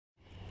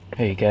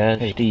Hey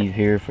guys, Steve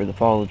here for the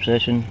Fall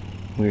Obsession.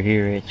 We're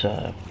here, it's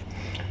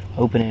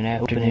opening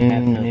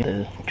afternoon of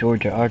the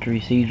Georgia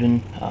Archery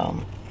season.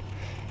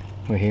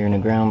 We're here in the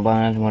ground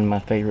blind, one of my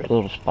favorite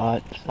little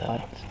spots.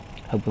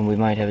 Hoping we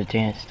might have a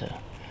chance to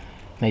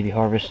maybe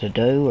harvest a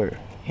doe, or,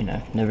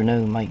 never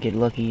know, might get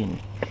lucky and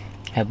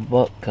have a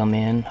buck come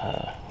in.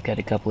 Got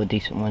a couple of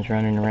decent ones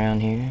running around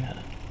here.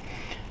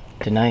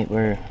 Tonight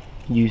we're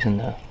using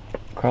the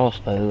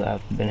crossbow.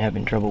 I've been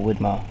having trouble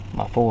with my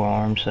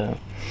forearm, so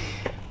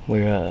we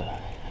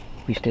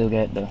still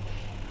got the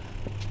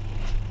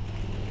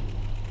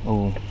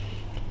old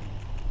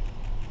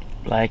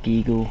Black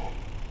Eagle,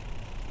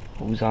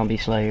 old Zombie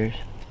Slayers,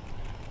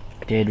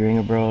 Dead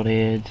Ringer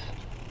Broadheads,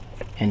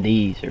 and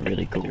these are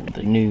really cool.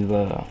 The new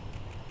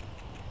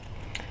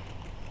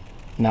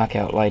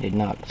Knockout Lighted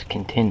Knox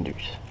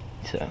Contenders.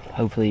 So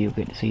hopefully you'll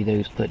get to see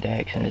those put to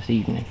action this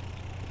evening.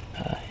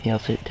 Y'all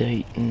sit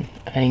tight and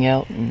hang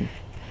out, and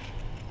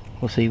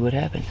we'll see what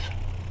happens.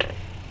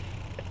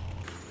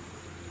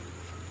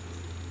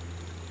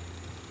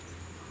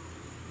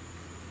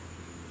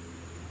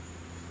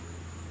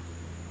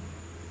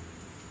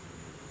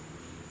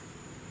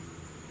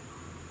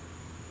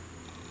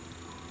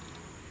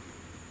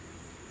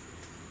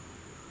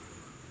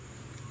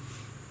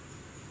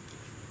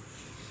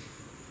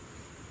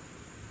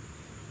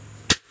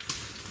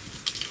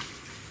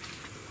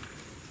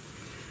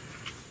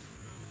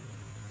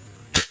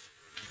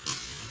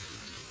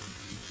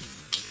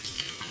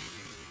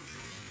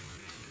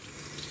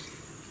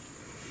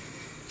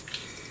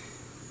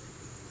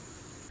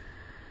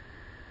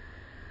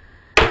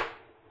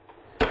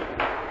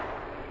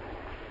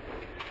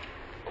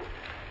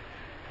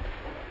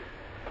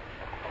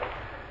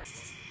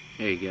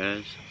 Hey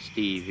guys,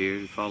 Steve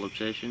here, the Fall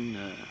Obsession.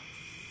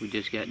 We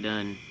just got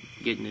done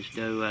getting this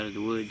doe out of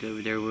the woods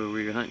over there where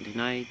we were hunting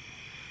tonight.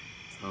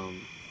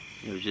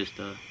 It was just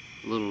a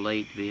little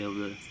late to be able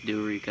to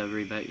do a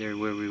recovery back there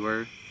where we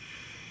were.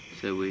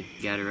 So we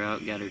got her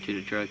out, got her to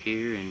the truck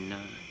here, and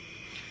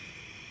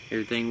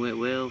everything went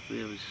well.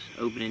 It was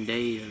opening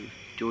day of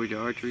Georgia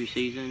Archery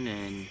season,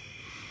 and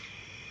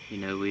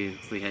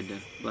we had the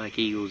Black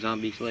Eagle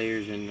Zombie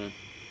Slayers and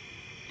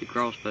the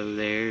crossbow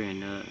there,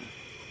 and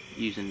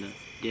using the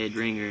Dead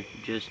Ringer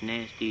Just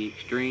Nasty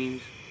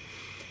Extremes.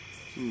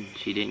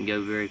 She didn't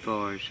go very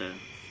far, so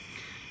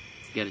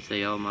gotta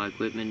say all my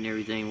equipment and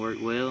everything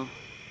worked well,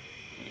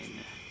 and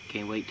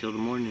can't wait till the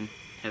morning,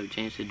 have a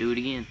chance to do it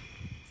again.